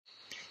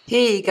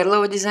Hey,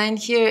 Karlova Design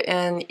here,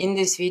 and in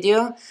this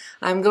video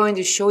I'm going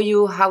to show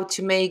you how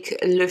to make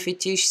le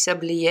Fétiche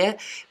Sablier,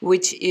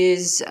 which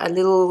is a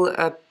little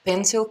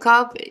pencil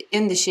cup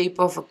in the shape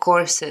of a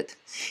corset.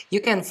 You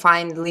can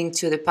find the link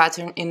to the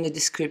pattern in the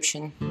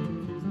description.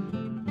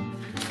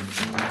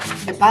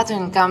 The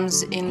pattern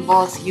comes in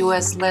both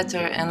US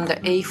letter and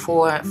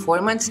A4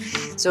 formats,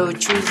 so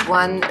choose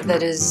one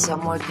that is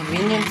more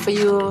convenient for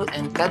you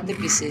and cut the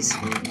pieces.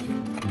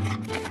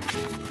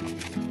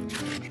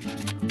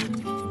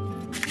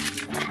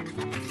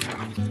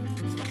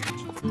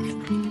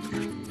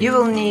 You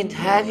will need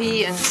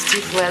heavy and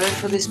stiff leather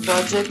for this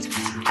project.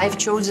 I've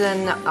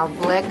chosen a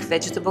black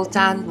vegetable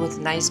tan with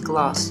nice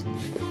gloss.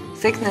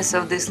 Thickness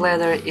of this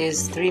leather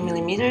is 3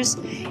 millimeters.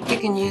 You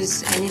can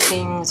use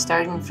anything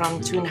starting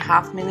from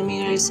 2.5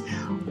 millimeters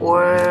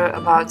or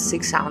about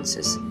 6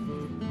 ounces.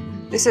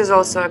 This is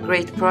also a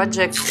great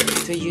project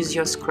to use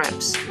your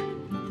scraps.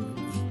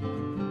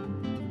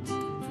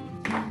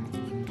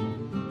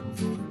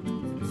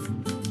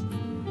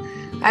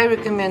 I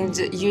recommend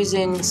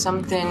using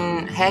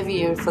something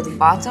heavier for the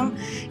bottom.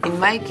 In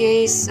my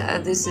case,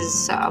 this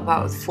is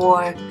about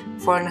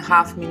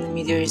 4.5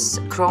 millimeters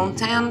chrome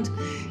tanned.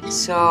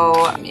 So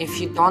if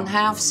you don't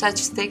have such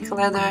thick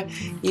leather,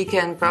 you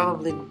can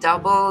probably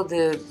double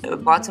the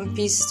bottom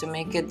piece to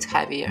make it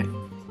heavier.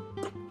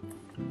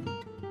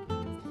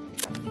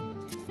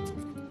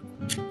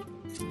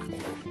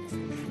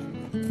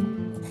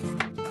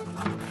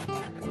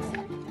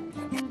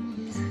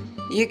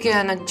 You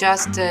can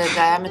adjust the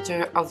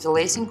diameter of the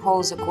lacing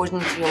holes according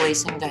to your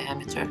lacing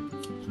diameter.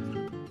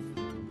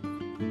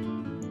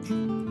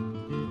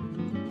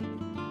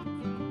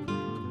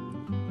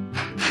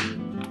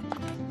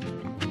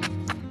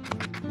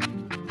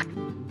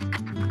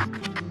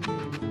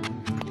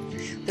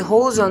 The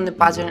holes on the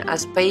pattern are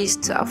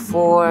spaced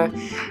for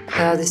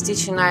the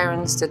stitching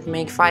irons that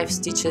make 5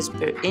 stitches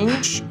per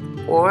inch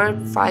or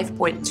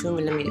 5.2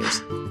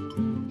 millimeters.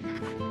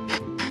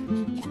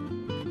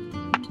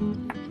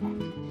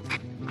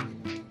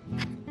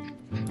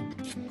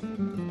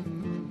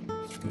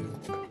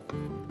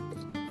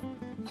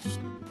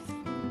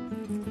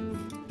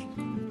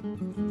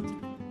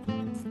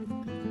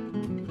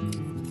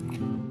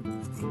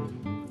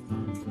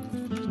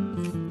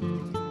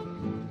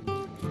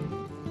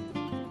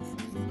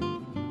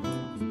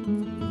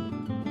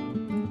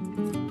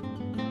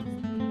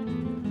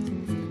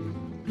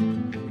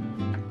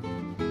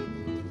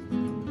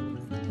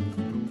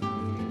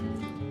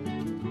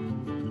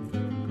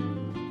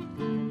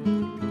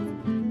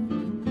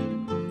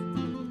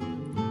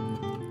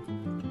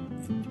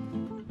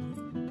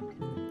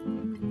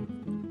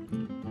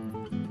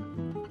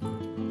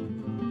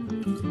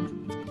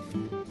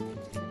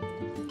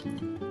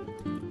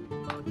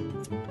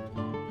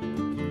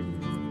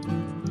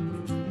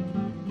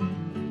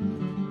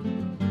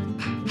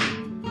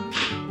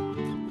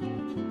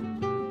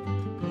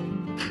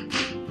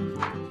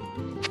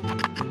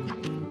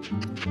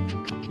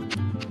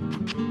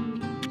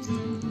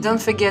 Don't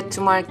forget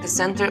to mark the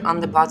center on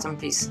the bottom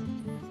piece.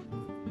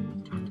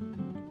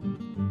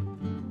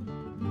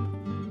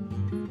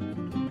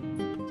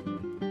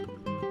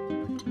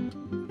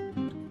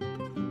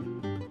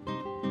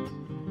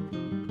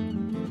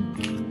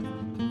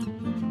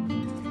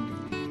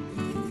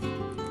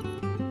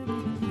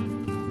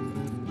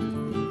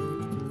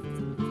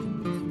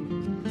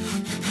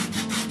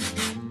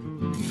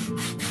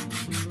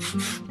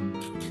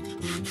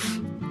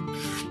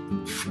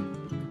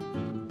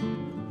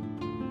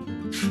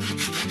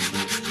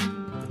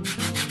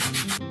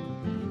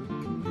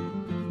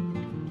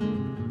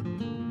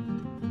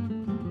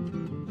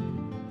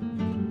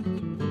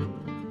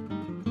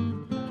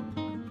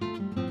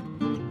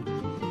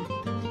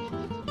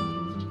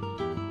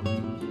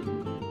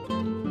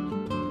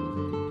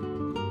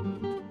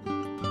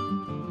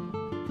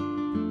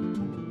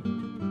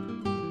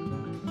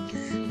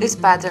 This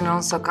pattern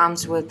also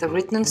comes with the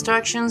written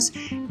instructions,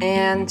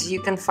 and you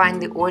can find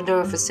the order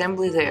of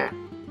assembly there.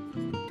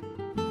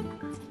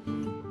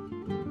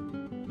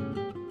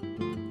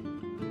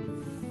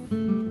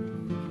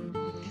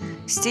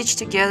 Stitch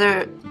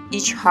together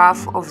each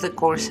half of the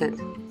corset.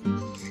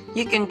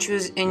 You can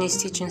choose any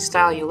stitching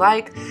style you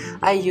like.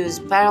 I use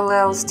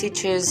parallel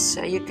stitches,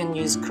 you can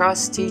use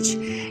cross stitch.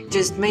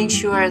 Just make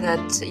sure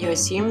that your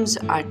seams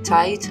are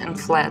tight and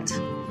flat.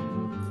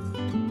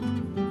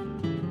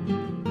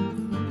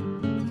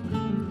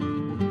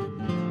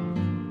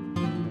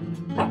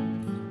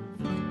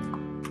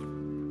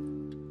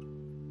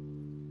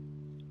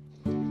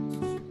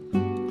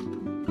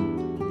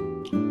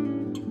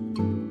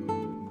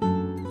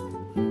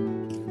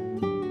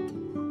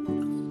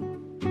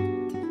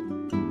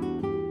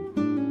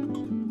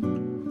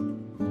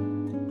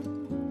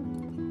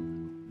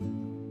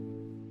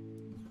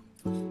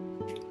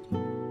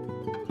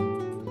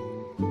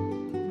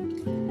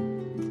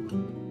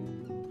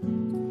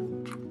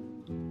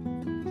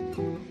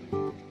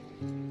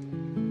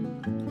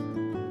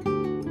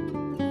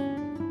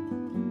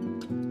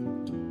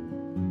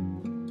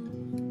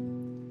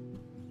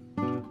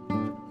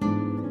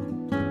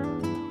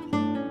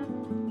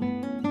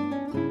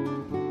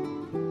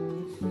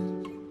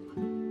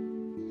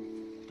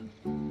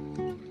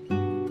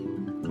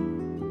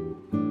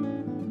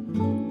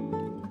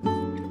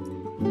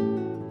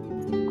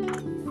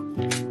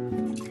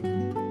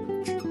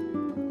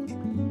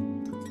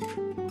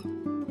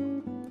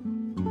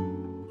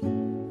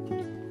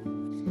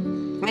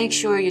 make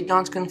sure you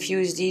don't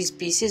confuse these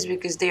pieces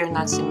because they are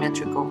not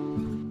symmetrical.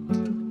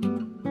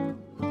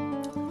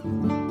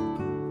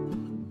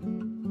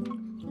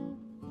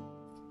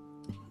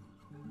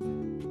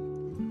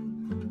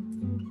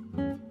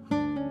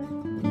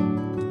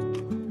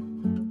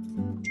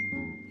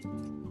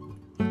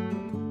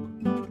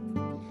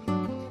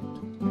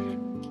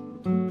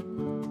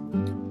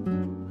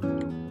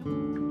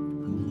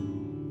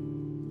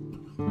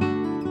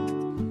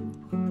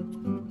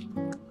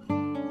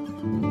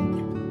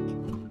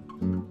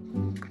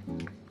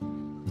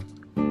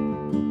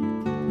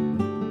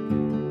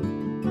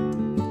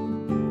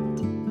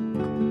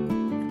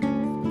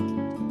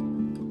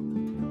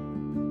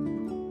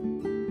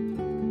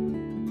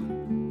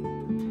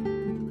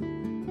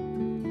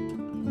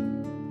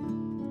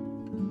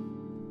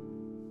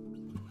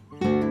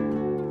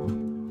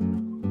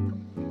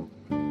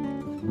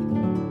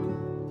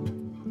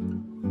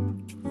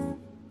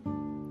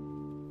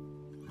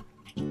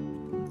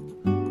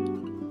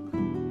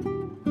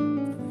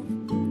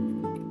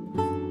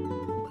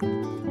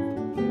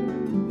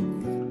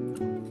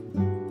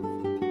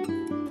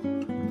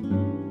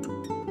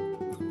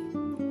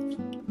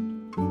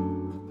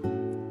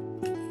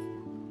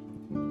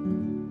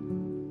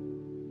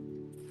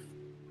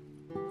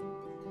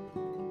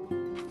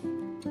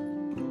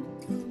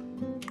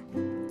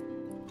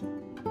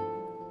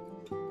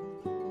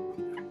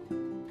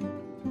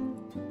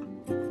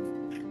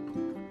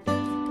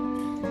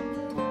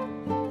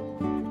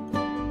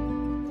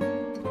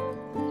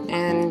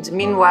 And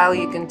meanwhile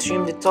you can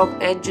trim the top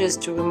edges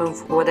to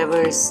remove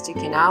whatever is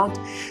sticking out,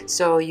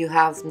 so you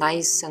have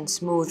nice and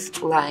smooth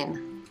line.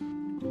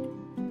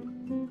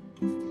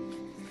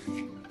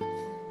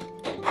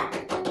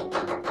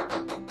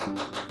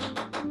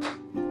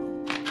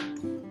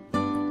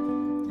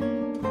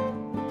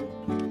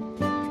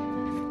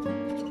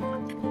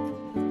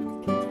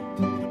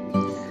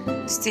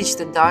 Stitch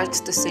the darts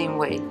the same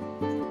way.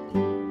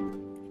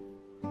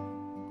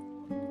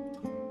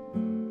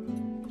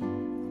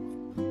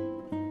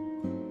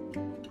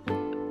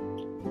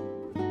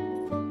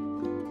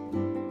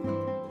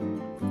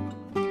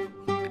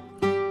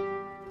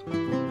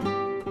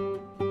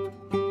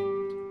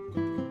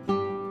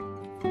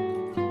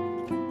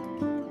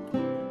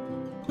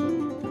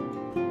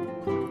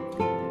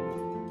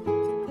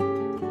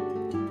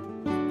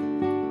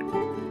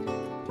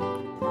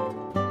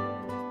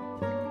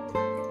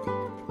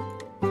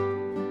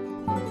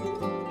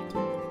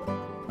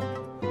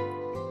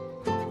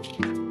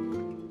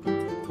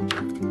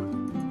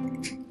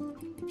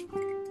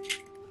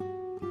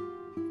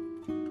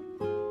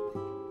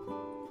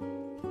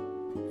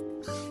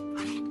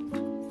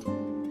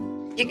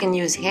 You can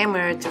use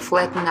hammer to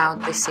flatten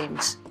out the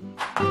seams.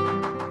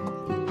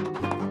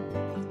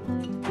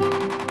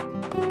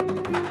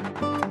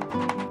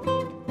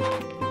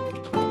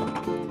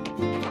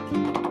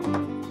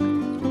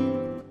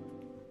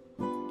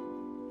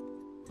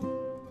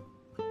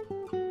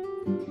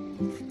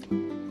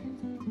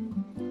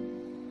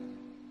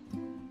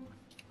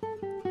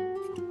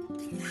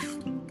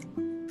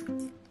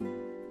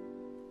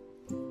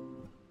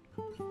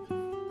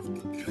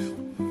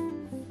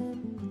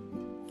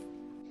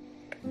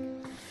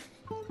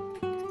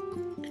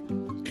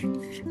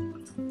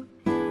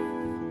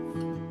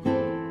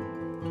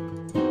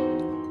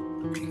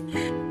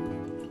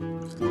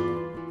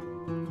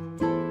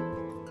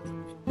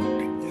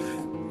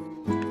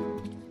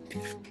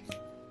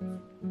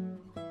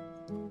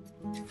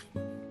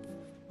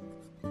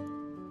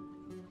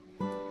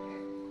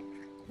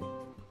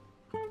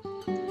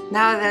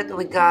 Now that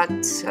we got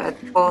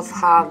both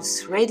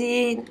halves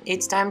ready,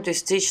 it's time to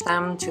stitch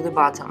them to the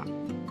bottom.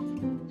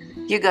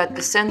 You got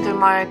the center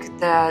mark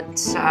that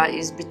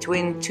is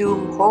between two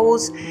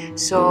holes,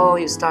 so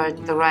you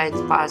start the right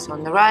pass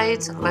on the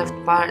right, left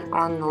part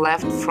on the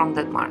left from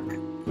that mark.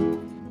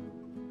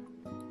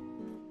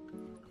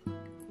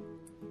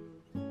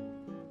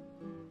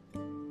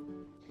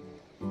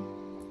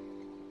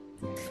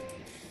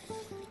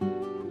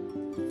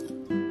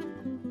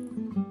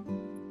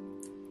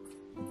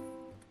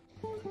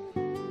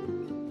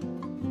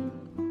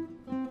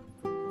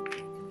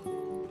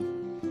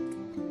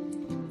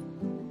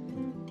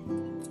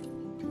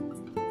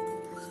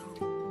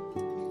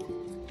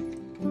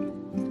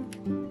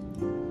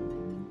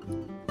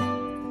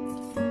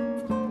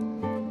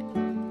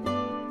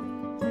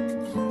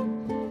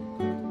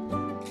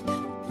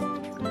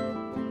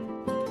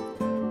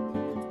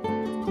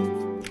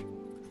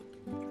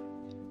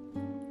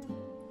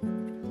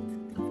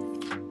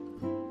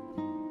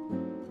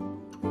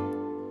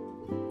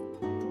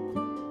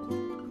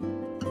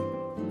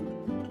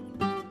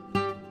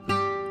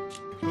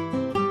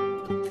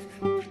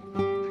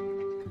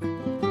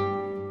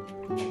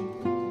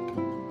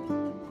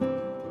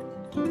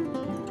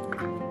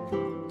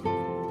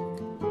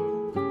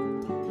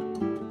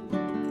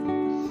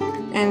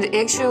 And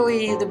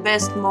actually the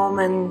best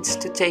moment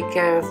to take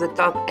care of the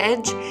top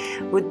edge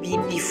would be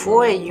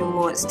before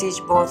you stitch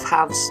both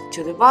halves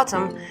to the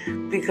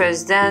bottom,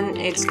 because then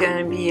it's going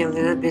to be a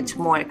little bit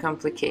more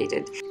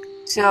complicated.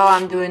 So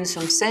I'm doing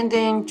some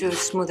sanding to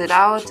smooth it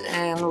out,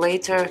 and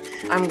later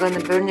I'm gonna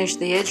burnish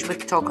the edge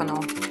with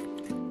Tokonol.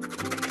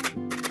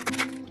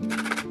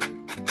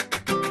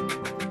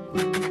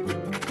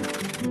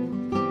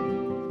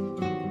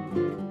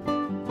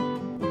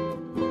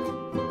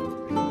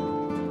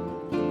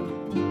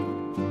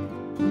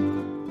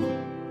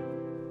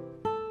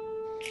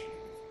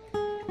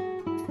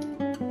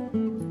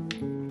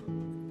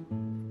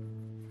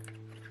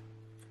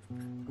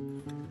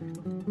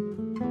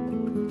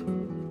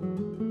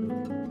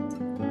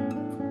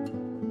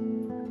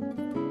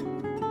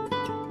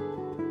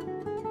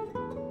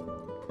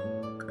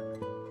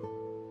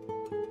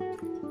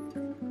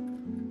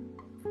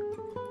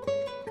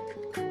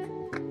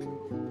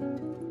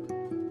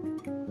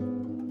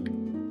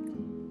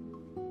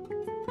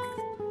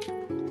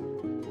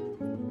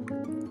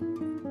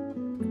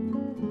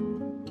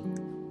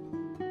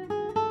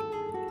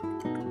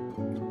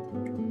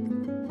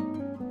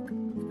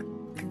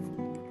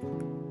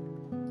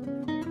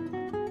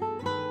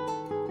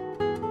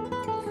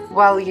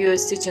 While you're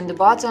stitching the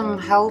bottom,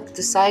 help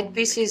the side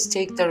pieces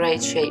take the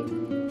right shape.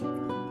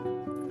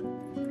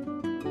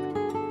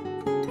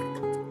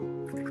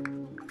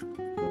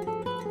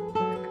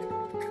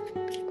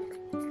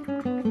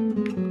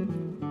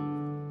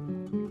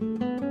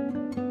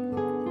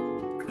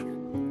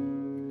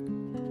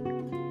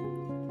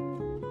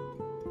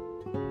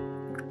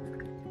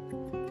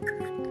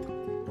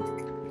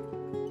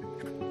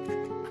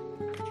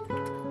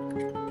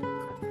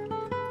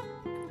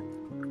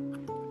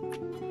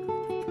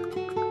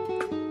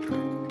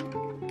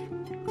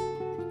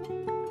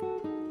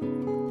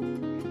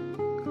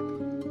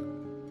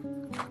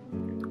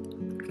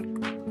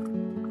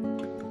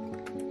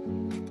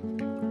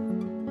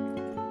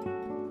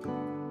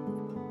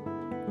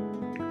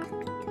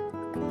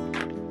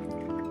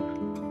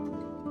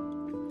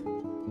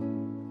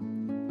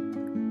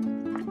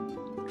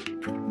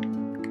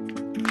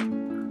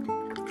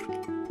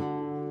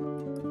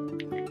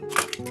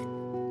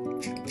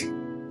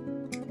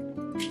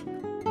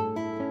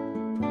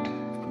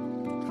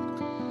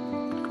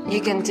 You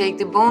can take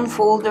the bone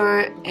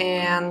folder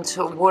and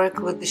work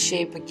with the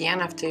shape again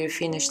after you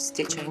finish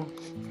stitching.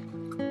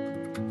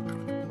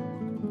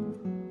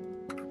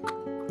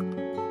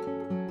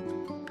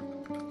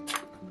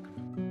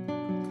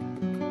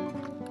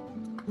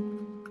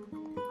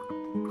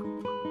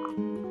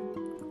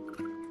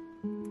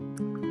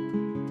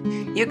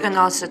 You can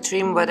also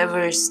trim whatever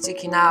is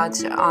sticking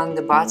out on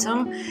the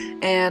bottom,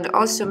 and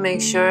also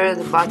make sure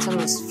the bottom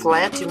is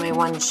flat. You may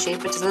want to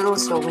shape it a little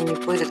so when you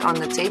put it on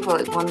the table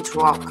it won't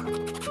rock.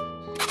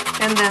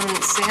 And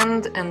then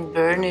sand and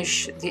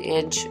burnish the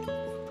edge.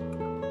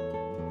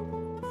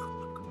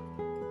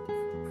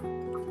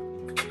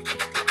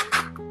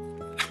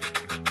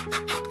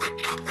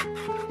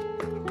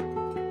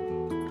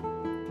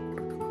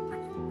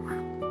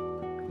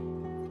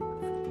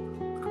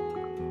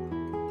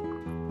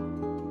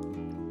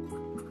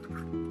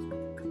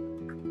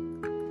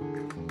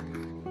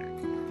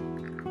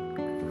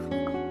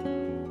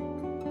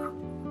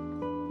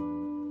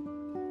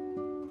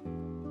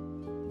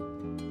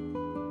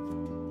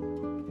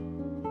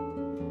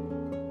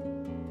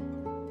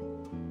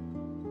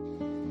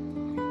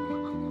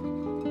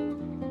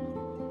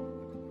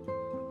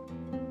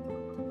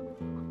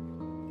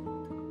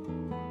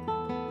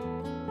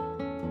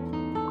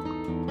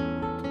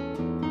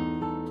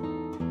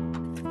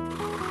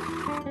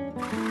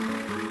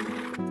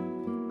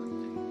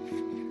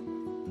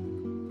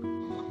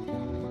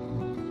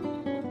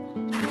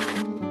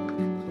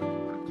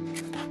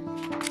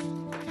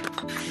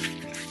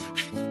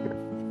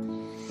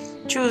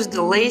 Choose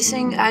the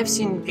lacing. I've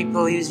seen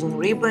people using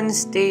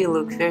ribbons, they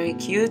look very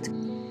cute.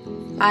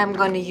 I'm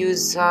gonna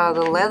use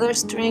the leather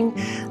string.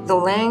 The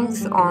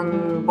length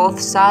on both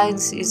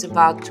sides is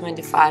about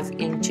 25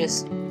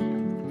 inches.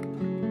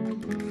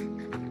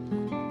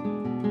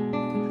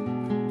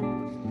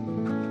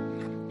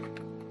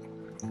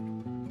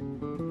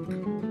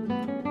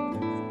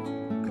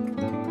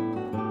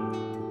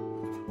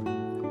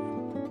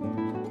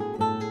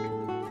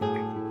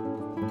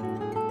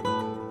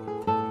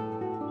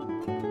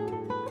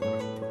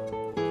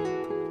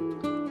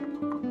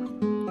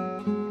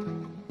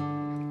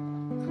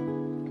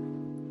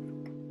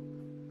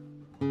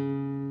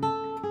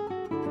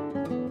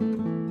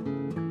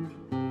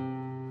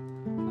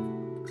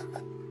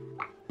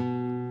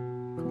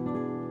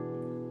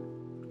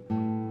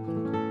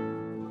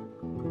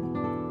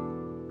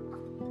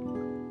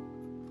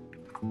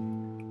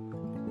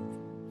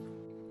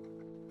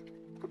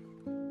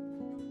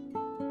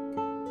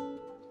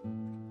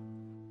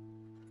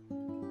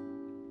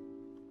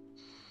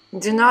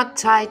 Do not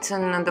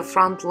tighten the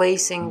front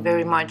lacing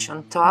very much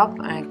on top,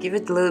 give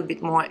it a little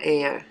bit more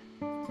air.